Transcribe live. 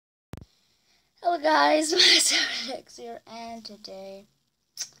Hello guys, myself here, and today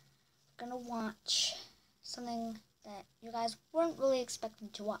we're gonna watch something that you guys weren't really expecting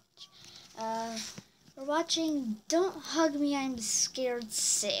to watch. We're watching Don't Hug Me, I'm Scared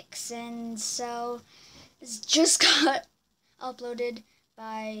 6, and so it's just got uploaded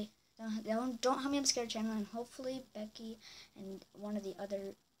by Don't Hug Me, I'm Scared channel, and hopefully Becky and one of the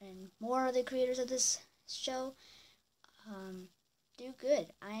other and more of the creators of this show do good.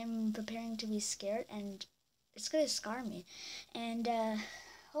 I'm preparing to be scared, and it's gonna scar me. And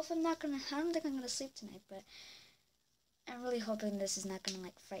hopefully I don't think I'm gonna sleep tonight, but I'm really hoping this is not gonna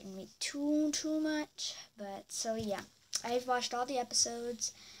frighten me too much. But so yeah, I've watched all the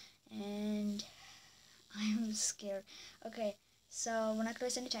episodes, and I'm scared. Okay, so we're not gonna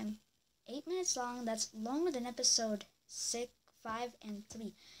waste any time. 8 minutes long. That's longer than episode 6, 5, and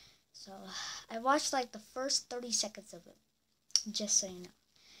 3. So I watched the first 30 seconds of it. Just so you know.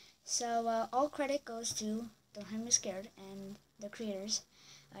 So all credit goes to Don't Have Me Scared and the creators.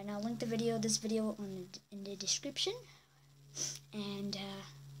 And I'll link this video in the description. And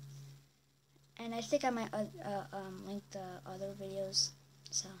I think I might link the other videos.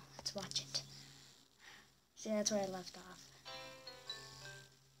 So let's watch it. See, that's where I left off.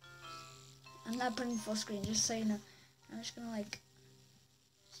 I'm not putting full screen, just so you know. I'm just gonna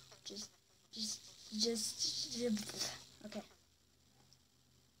just okay.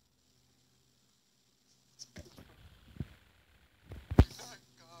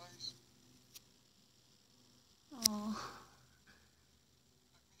 Oh.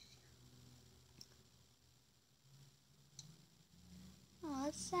 Oh,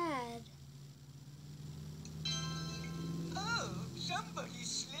 that's sad. Oh,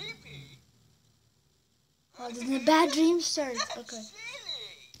 somebody's sleepy. Oh, then the bad dream starts. Okay.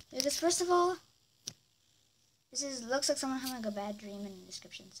 Because first of all, looks like someone having a bad dream in the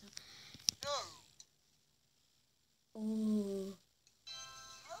description. So. No. Ooh.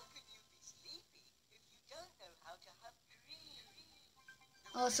 How can you be sleepy if you don't know how to have dreams?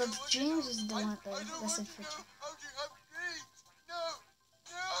 Oh, so dreams is the one that listen for. How to have dreams? No.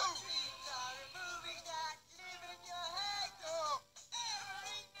 No. Dreams are a movie that live in your head. No.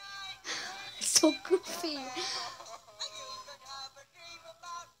 Every night. It's so goofy.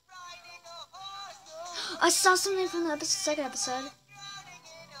 I saw something from the second episode.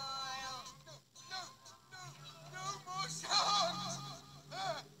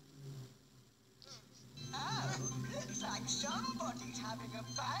 Looks like somebody's having a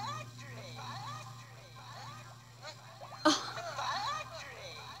bad dream. Oh. Bad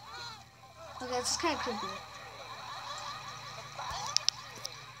dream. Okay, it's kind of creepy.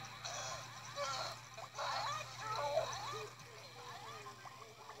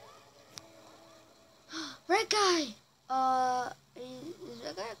 Red guy. Is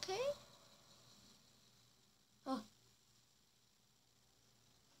that guy okay? Oh.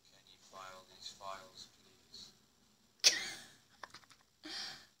 Can you file these files, please?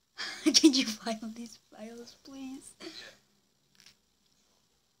 Can you file these files, please? Yeah.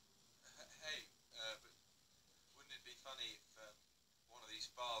 Hey, but wouldn't it be funny if one of these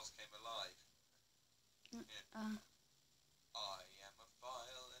files came alive? Yeah. I am a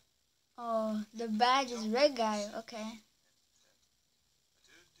file and Oh, the badge is red guy. Okay.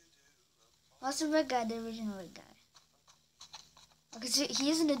 What's the red guy? The original red guy. Okay, so he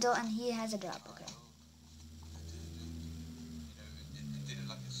is an adult and he has a job. Okay. it did it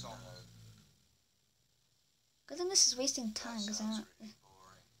like a song. Good thing this is wasting time because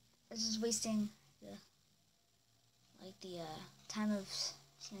this is wasting the time of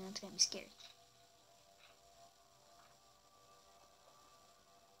to get me scared.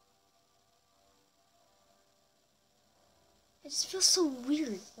 It just feels so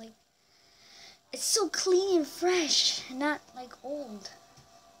weird. It's so clean and fresh and not old.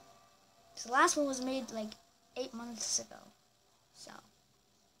 So the last one was made 8 months ago. So.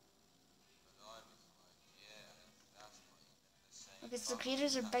 Okay, so the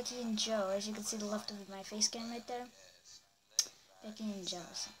creators are Becky and Joe. As you can see the left of my face cam right there. Becky and Joe.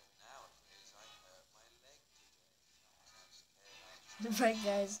 So. Right,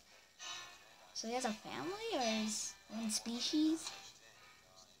 guys. So he has a family, or is one species?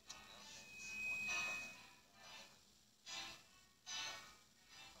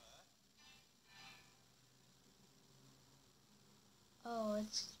 Oh,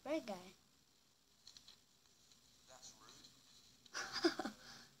 it's red guy. That's rude.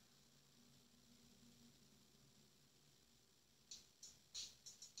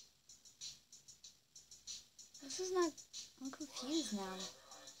 This is not. I'm confused now.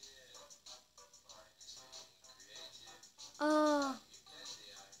 Oh.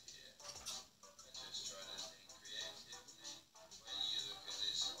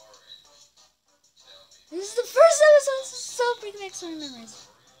 excellent memories.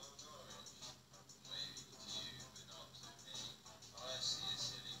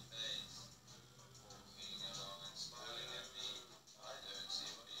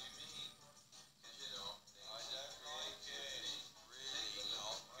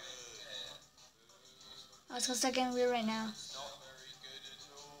 Let's go second wheel right now.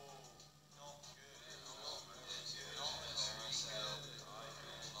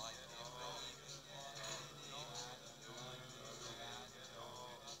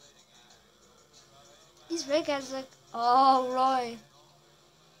 These red guys look. Oh, Roy.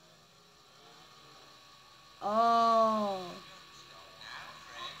 Oh.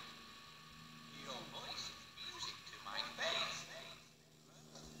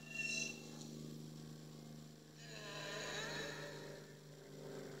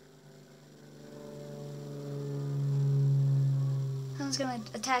 Someone's gonna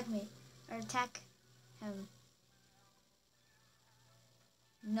attack me. Or attack him.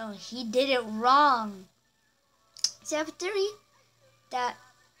 No, he did it wrong. See, I have a theory that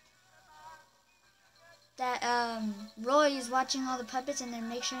Roy is watching all the puppets and they're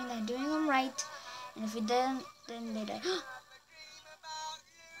making sure they're doing them right. And if he didn't, then they die.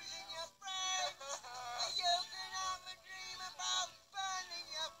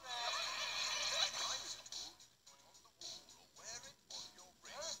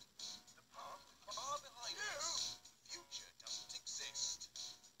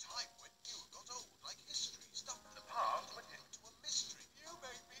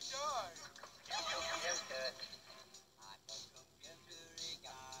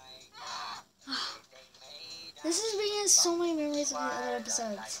 This is bringing us so many memories of the other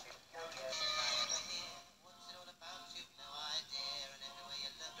episodes.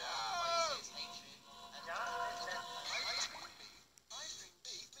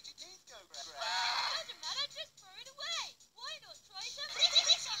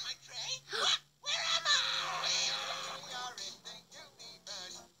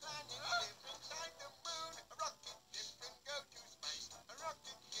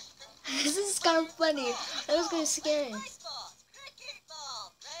 This is kind of funny. That was kind of scary.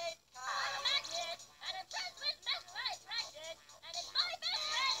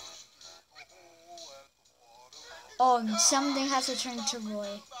 Oh, something has to turn to Roy.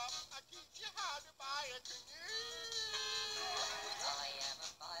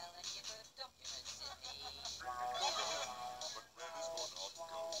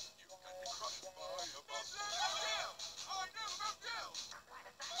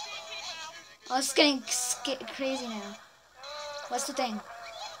 Oh, it's getting crazy now. What's the thing?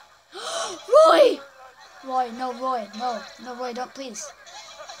 Roy! Roy, no, Roy, no, no, Roy, don't, please.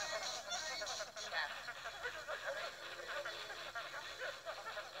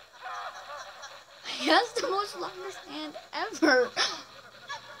 He has the most longest hand ever.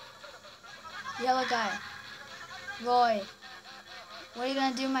 Yellow guy. Roy. What are you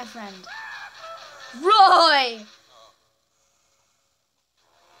gonna do, my friend? Roy!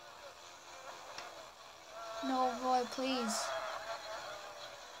 No, Roy, please.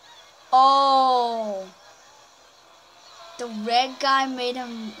 Oh. The red guy made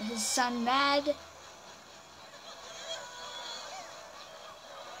his son mad.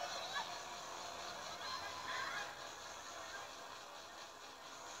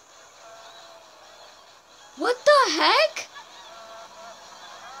 What the heck?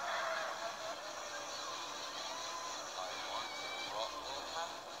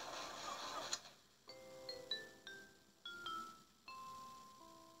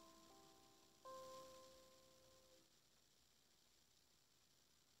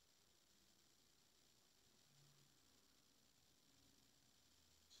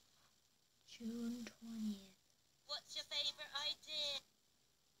 June 20th. What's your favorite idea?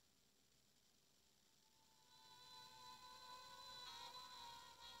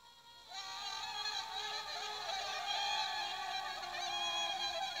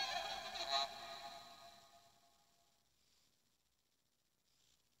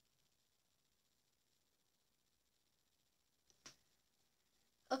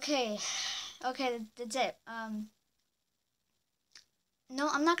 Okay, that's it. No,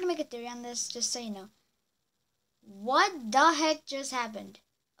 I'm not gonna make a theory on this, just so you know. What the heck just happened?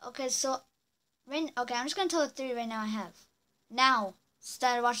 Okay, so, I'm just gonna tell a theory right now I have. Now,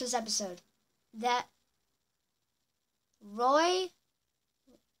 started watch this episode. That Roy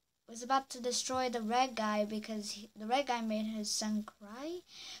was about to destroy the red guy because the red guy made his son cry.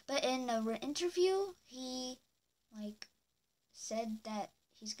 But in an interview, he, said that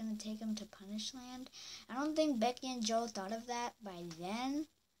he's gonna take him to Punish Land. I don't think Becky and Joe thought of that by then.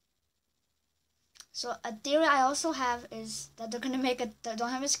 So a theory I also have is that they're gonna make a Don't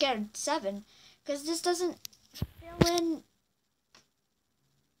Have Me Scared 7, because this doesn't fill in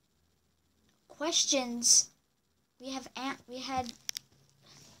questions. We had.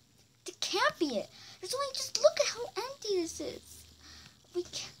 It can't be it. There's only just look at how empty this is. We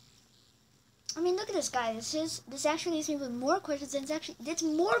can't. I mean, look at this, guy. This actually leaves me with more questions, and it's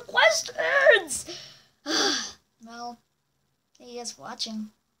more questions. Well, thank you guys for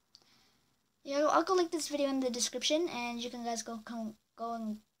watching. Yeah, I'll go link this video in the description, and you can guys go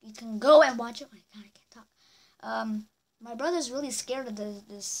and watch it. Oh my god, I can't talk. My brother's really scared of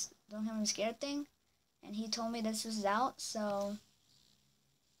this Don't Have Me Scared thing, and he told me this was out. So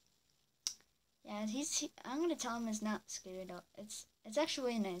yeah, I'm gonna tell him it's not scary though. It's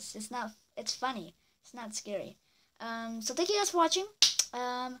actually nice. It's funny. It's not scary. So thank you guys for watching.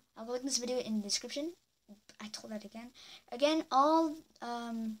 I'll go link this video in the description. I told that again. Again, all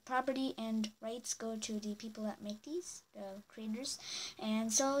property and rights go to the people that make these, the creators.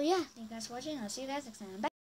 And so yeah, thank you guys for watching. I'll see you guys next time. Bye.